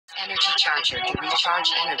energy charger to recharge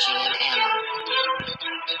energy and ammo.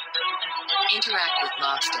 Interact with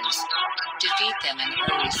mobsters. Defeat them and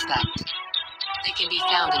earn respect. They can be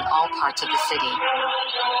found in all parts of the city.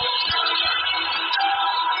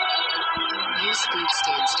 Use food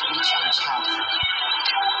stands to recharge health.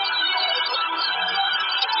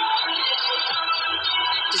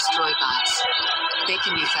 Destroy bots. They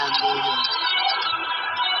can be found near you.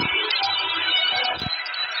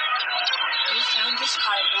 You found this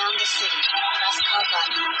car around the city. Press car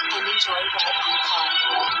button and enjoy ride on car.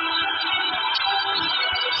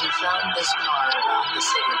 You found this car around the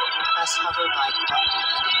city. Press hover bike button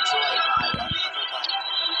and enjoy ride on hover bike.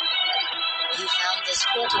 You found this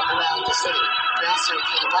portal around the city. Press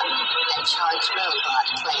OK button and charge robot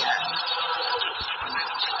player.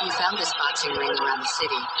 You found this boxing ring around the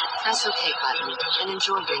city. Press OK button and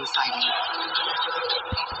enjoy ring fighting.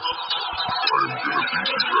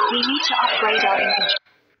 We need to upgrade our inventory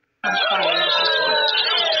and fire in the city.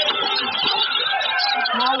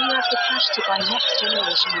 Now we have the cash to buy next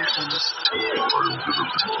generation weapons.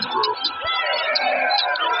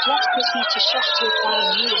 Let's proceed to shop to acquire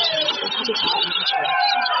new weapons and edit our inventory.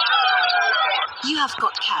 You have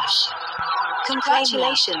got cash.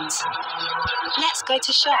 Congratulations. Let's go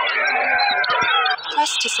to shop.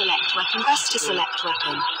 Press to select weapon. Press to select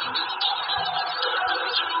weapon.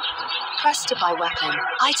 Press to buy weapon.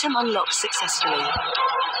 Item unlocked successfully.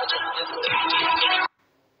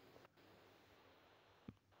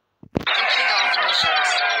 Complete all the missions.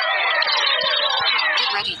 Get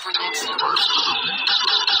ready for next quest.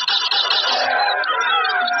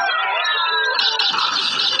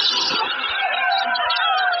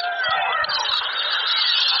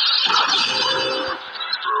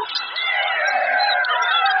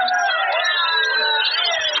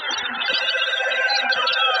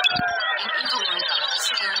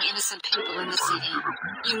 Innocent people in the city.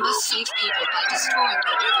 You must save people by destroying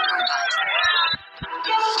the evil robot.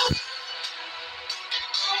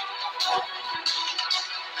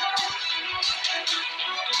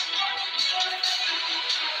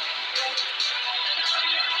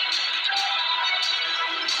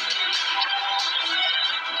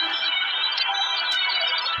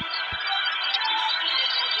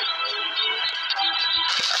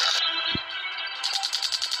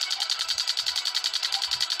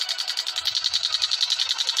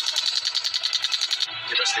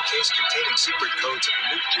 Give us the case containing secret codes of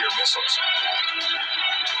nuclear missiles.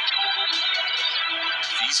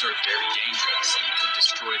 These are very dangerous and could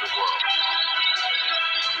destroy the world.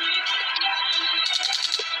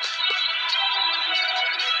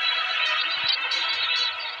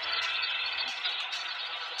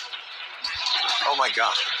 Oh my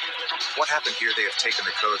god. What happened here? They have taken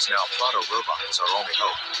the codes now. Proto Robot is our only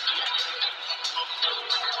hope.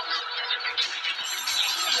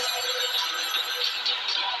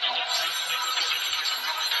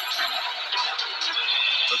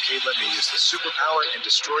 Okay, let me use the superpower and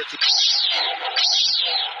destroy the...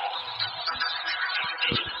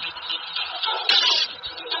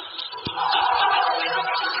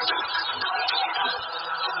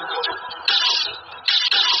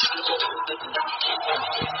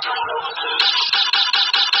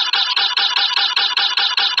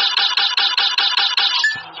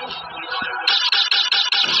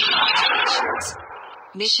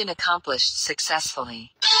 Mission accomplished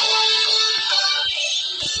successfully.